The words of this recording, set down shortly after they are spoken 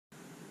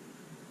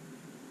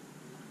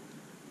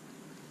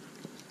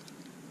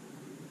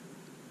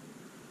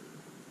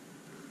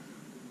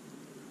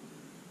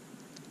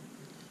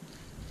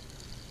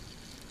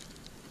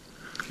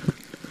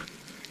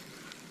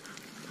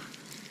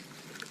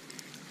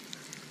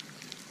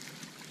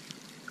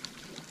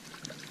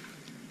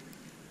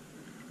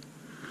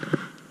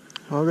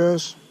Well,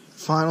 guys,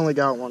 finally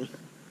got one.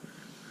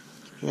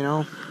 You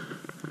know,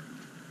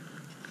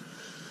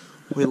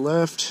 we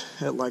left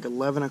at like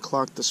 11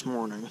 o'clock this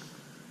morning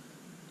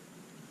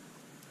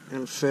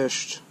and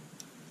fished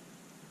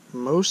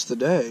most of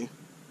the day.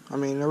 I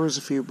mean, there was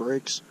a few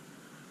breaks.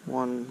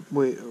 One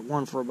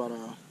for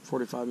about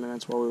 45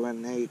 minutes while we went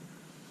and ate,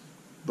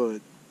 but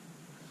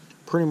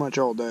pretty much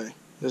all day.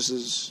 This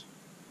is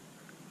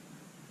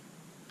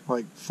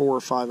like 4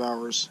 or 5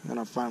 hours, and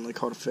I finally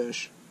caught a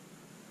fish.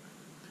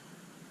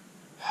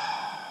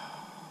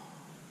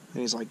 And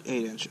he's like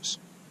 8 inches.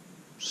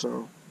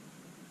 So,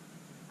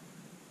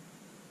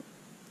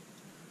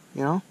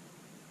 you know,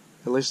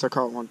 at least I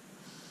caught one.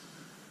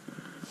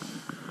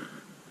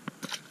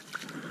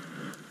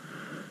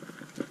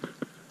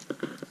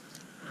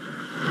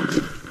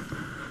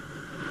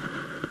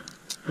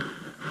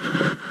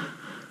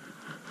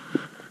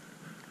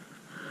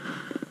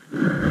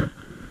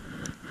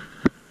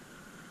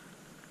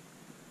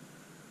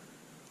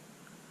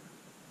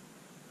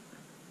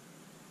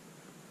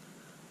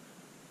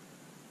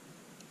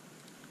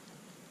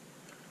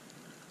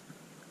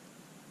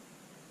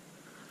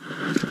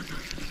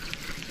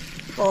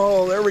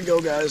 Oh, there we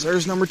go, guys.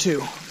 There's number 2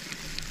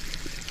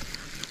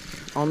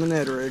 on the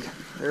Ned rig.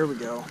 There we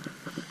go.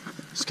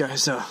 This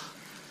guy's,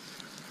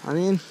 I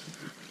mean,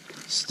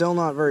 still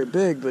not very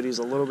big, but he's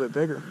a little bit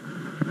bigger.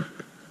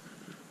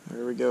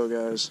 There we go,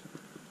 guys.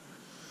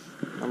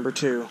 Number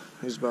 2.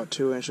 He's about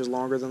 2 inches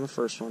longer than the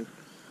first one.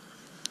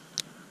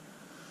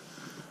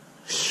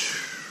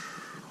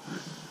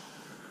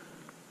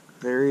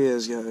 There he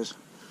is, guys.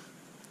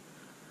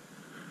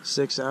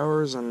 6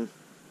 hours and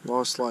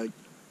lost like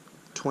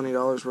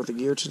 $20 worth of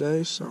gear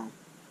today, so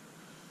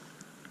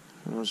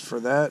it was for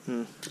that,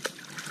 and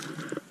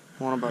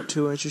one about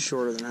 2 inches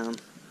shorter than him.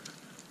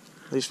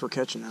 At least we're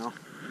catching now.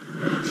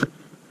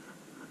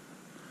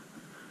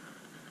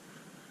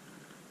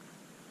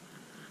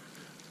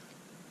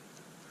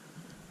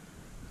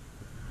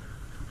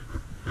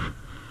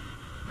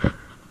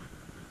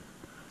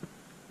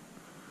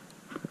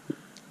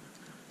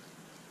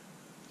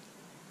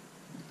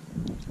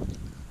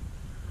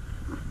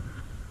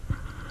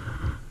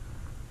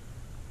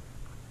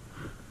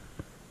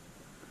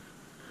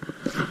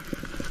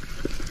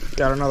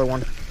 Got another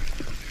one.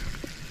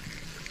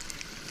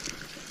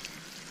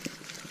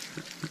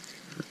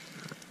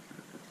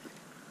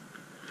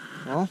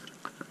 Well,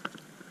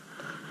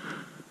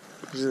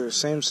 he's either the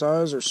same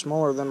size or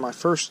smaller than my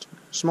first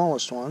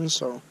smallest one,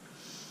 so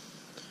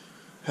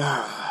you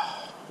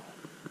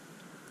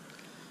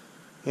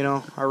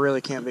know, I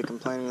really can't be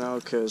complaining though,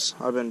 because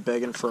I've been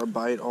begging for a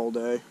bite all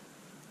day,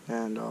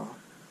 and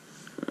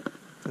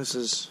this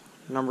is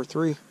number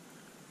 3.